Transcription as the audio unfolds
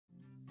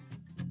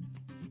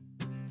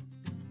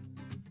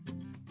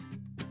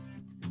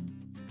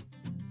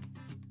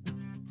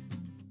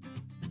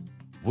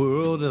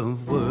World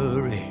of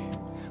worry,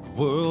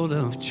 world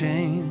of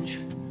change,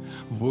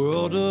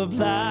 world of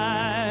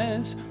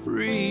lives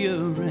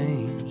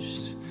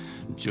rearranged,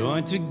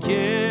 joined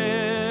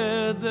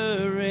together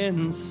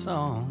in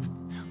song.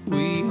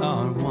 We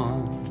are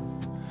one,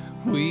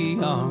 we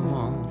are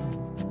one.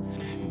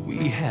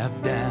 We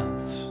have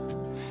doubts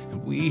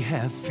and we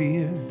have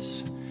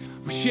fears.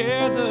 We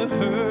share the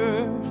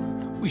hurt,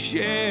 we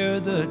share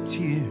the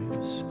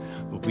tears,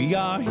 but we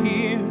are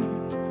here,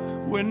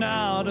 we're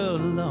not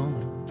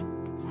alone.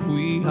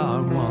 We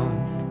are one,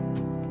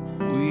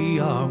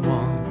 we are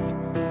one.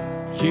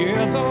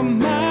 Yeah, the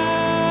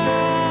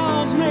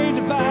miles may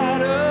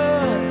divide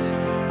us,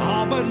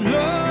 all but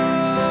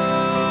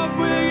love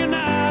will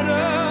unite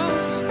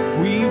us.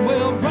 We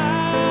will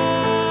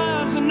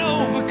rise and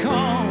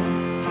overcome,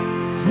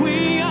 'cause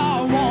we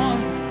are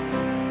one,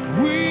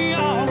 we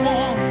are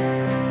one.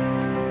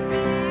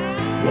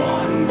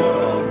 One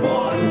world,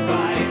 one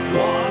fight,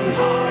 one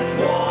heart,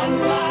 one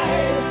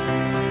life,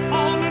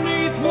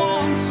 underneath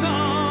one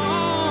sun.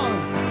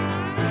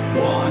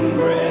 One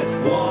breath,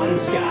 one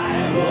sky,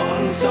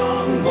 one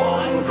song,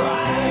 one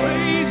cry.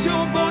 Raise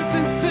your voice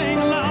and sing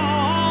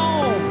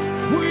along.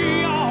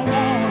 We are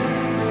one,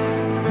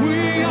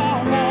 we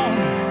are one,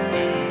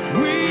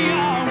 we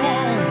are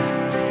one,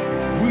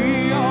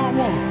 we are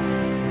one.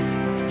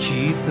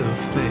 Keep the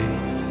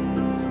faith,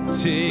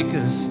 take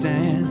a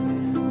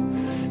stand,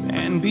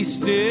 and be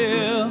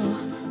still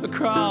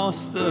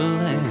across the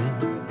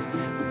land.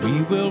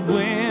 We will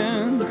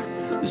win,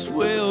 this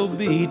will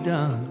be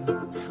done.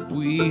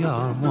 We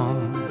are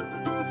one,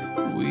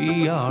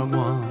 we are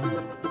one.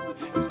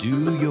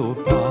 Do your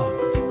part,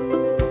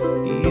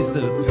 ease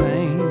the pain.